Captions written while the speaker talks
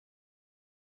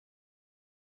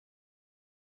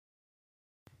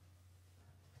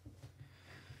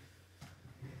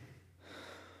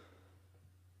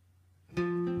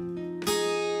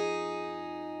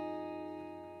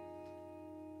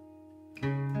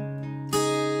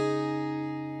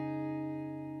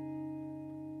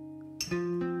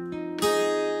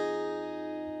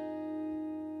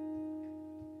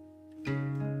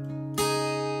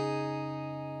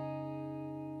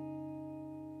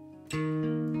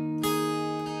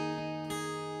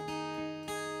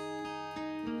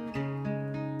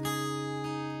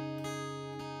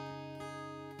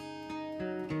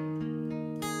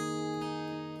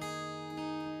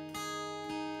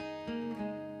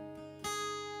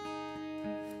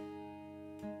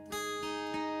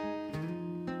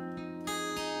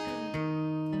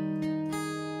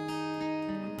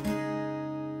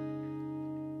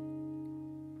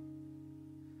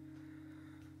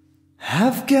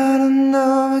I've got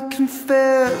another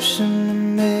confession to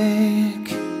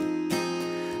make.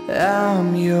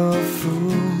 I'm your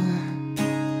fool.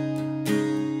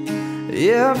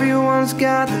 Everyone's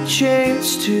got the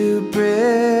chains to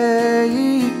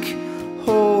break,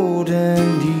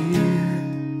 holding you.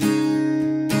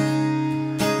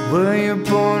 Were you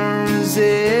born to resist,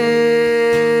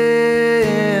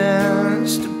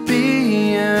 to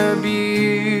be abused?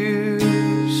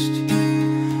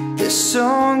 Is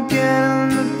someone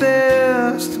getting the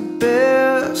best, the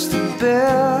best, the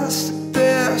best, the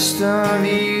best of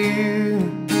you?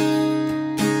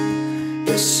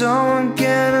 Is someone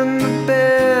getting the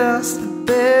best, the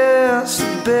best,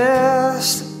 the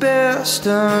best, the best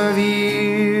of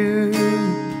you?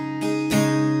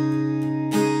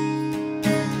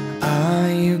 Are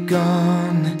you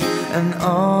gone and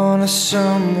on to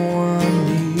someone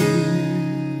new?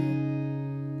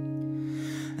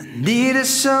 I needed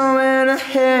somewhere to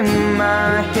hang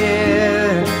my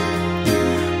head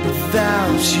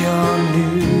without your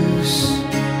news.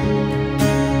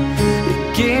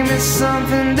 Gave me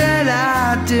something that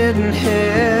I didn't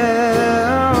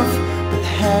have, but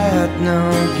had no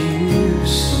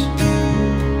use.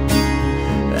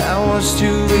 I was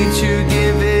too weak to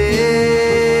give in,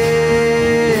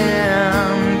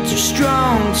 too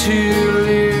strong to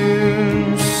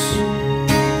lose.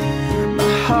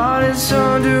 My heart is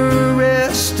under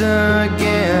arrest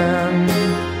again,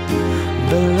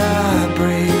 but I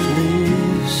break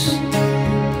loose.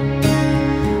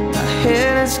 My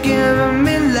head is giving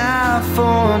me life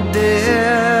or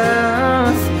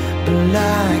death, but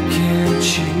I can't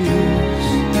choose.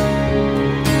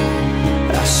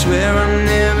 I swear I'll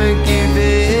never give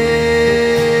in,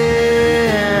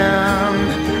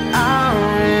 I'll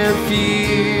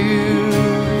refuse.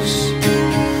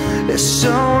 There's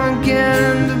someone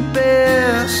getting the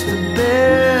best, the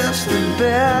best, the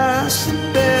best, the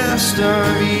best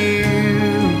of you.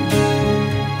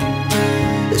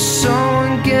 There's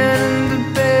someone getting the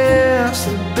best,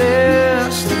 the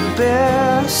best, the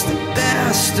best, the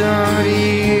best of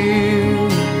you.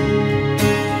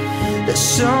 There's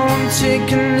someone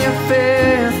taking your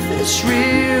faith, it's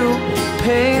real. The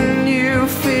pain you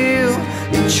feel,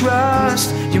 you trust,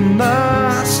 you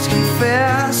must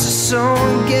confess. There's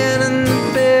someone getting the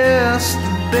best,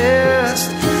 the best,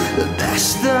 the best,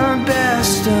 the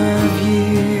best of you.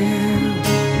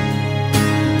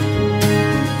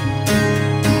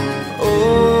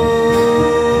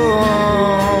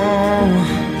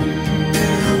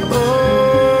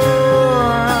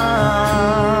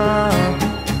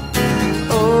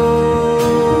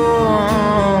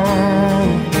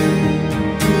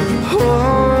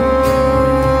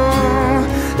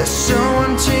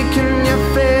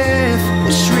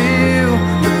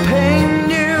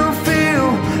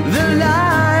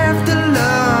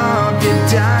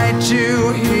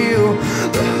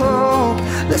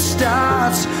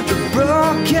 Starts the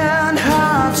broken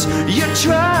hearts. You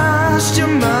trust, you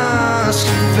must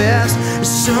confess.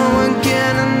 Someone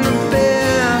getting the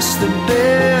best, the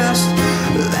best,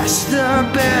 that's the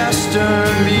best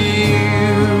of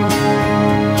you.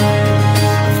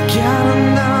 I've got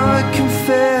another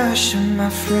confession, my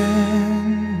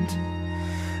friend.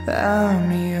 I'm